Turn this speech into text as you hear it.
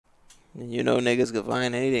You know niggas can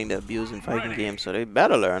find anything to abuse in fighting games, so they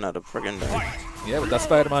better learn how to friggin' learn. Yeah, but that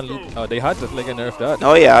Spider-Man loop, they had to like nerf that.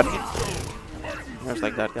 Oh yeah. Nerfs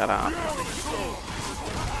like that gotta happen.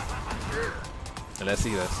 And let's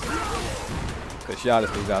see this. Cause Shad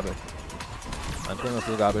is too garbage. And Pringle's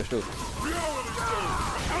too garbage too.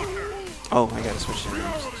 Oh, I gotta switch the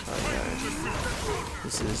names. Sorry guys.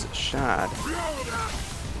 This is Shad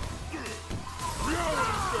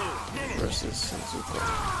versus Senzuko.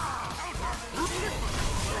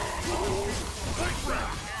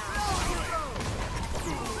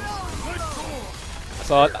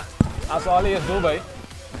 That's all he is do, boy.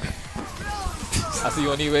 That's the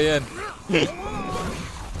only way in.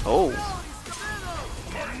 Oh.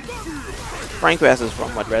 Frank West is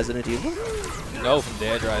from what, Resident Evil? No, from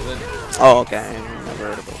Dead Rising. Oh, okay. I never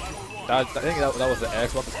heard of it. I think that was the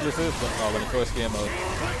Xbox exclusive when it first came out.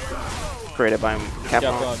 Created by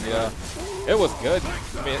Capcom. Yeah. It was good.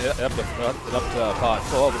 I mean, up to part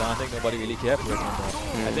 4, but I don't think nobody really cared for it anymore.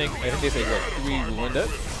 I think they say what 3 ruined it.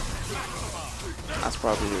 That's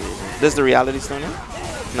probably the reason. This is the reality stone now?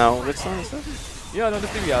 No, which stone is this? Yeah, no, this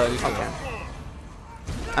is the reality stone. Okay.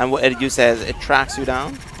 And what you says it tracks you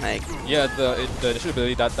down? Like yeah, the initial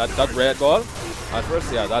ability that red ball. At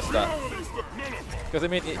first, yeah, that's that. Because I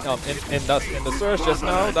mean, in the search just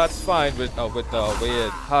now, that's fine with the way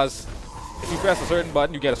it has. If you press a certain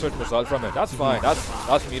button, you get a certain result from it. That's fine.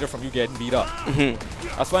 That's meter from you getting beat up.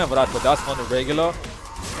 That's fine for that. But that's on the regular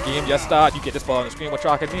game. Just start, you get this ball on the screen. What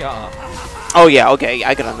tracking me? Oh yeah, okay,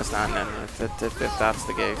 I can understand then if that's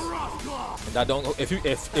the case. And that don't go.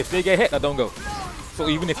 If they get hit, that don't go. So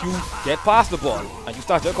even if you get past the ball and you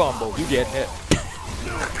start your combo, you get hit.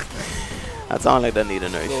 That sounds like they need a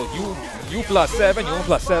nerf. So you +7, you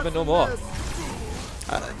 +7 no more.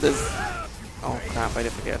 This. Oh crap! I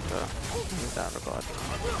did forget use that record.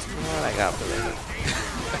 Well, I got to later.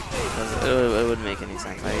 It wouldn't make any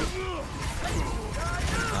sense.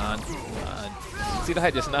 And see the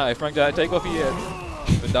height just now. Frank, take off your head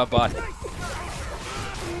with that bot.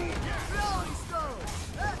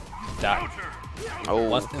 That. Oh.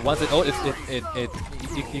 Once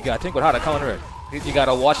you gotta think about how to counter it. You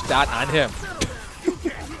gotta watch that on him.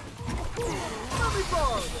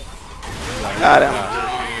 Got him.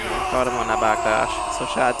 Caught him on that back dash. So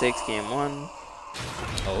Shad takes game 1.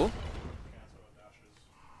 Oh.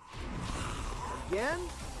 Again?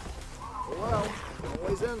 Well,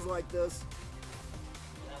 always ends like this.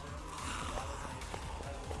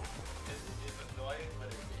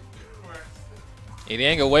 He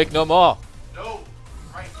ain't awake no more. No.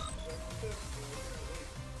 Right.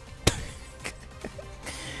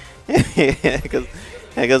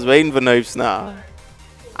 Because waiting for nerfs now.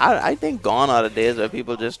 I think gone are the days where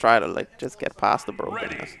people just try to like just get past the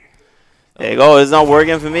brokenness. There you go, it's not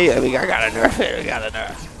working for me. I got a nerf it, we got a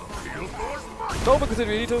nerf. No, because it's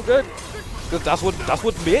really too good. Because that's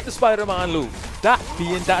what made the Spider-Man loop. That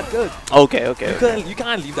being that good. Okay. You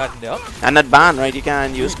can't leave that in there. And that ban, right? You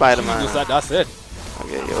can't use Spider-Man. That's it.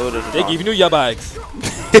 Okay, they giving you your bags.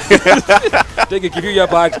 They can give you your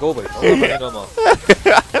bags. Go away. No more.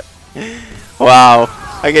 Wow.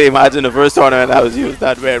 I can imagine the first tournament that was used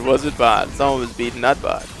that way. It wasn't bad. Someone was beating that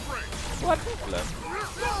bad. What?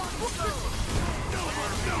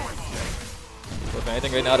 So if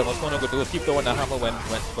anything right now, the most fun I'm gonna do is keep throwing the hammer when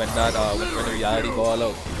the reality ball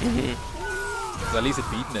out. So at least it's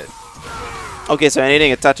beating it. Okay, so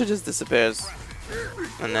anything it touches just disappears,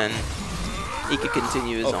 and then he could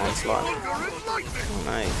continue his onslaught. Oh,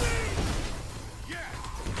 nice.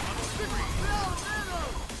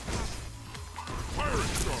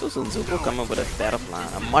 So Senzuko come up with a better plan,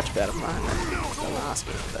 a much better plan than the last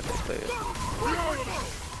game that they played.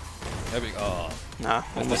 There we go. Nah,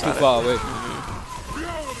 almost too far away.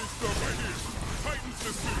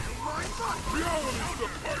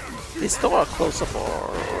 They still are close up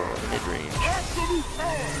or mid-range.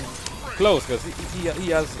 Close, because he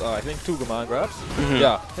has, I think, 2 command grabs.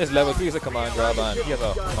 Yeah, his level 3 is a command grab, and he has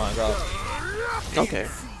a command grab. Okay.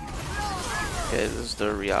 Okay, this is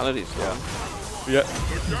the reality stone. Yeah.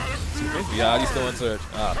 Reality stone search.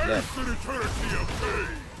 Left.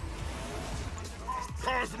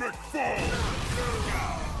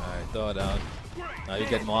 Alright, throw it down. Now you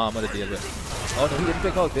get more armor to deal with. Oh no, he didn't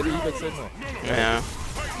pick out, did he? He picked Sigma. Yeah.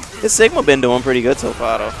 His Sigma been doing pretty good so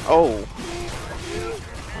far though. Oh.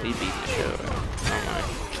 He beat the shit out of him.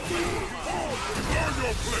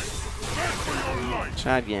 Oh my.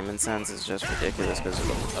 Shad gaming sense is just ridiculous because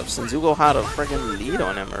Senzuko had a freaking lead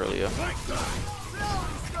on him earlier.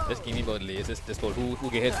 This game about leads, this about who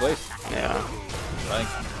get hit first. Yeah. Right.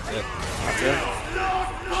 Yeah. That's it.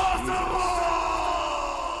 Jesus.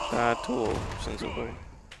 Shad tool Senzuko.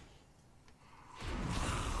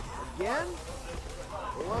 Again?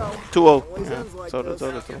 Well, 2-0. always Yeah. ends like So this.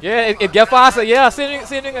 the two. Yeah, it get faster. Yeah, same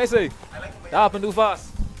thing I say. That happen too fast.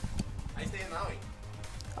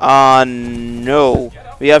 No.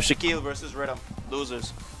 We have Shaquille versus Rhythm.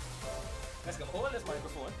 Losers. Let's go. Hold this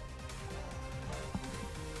microphone.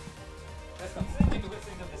 Let's go. Sing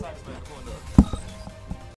the microphone though.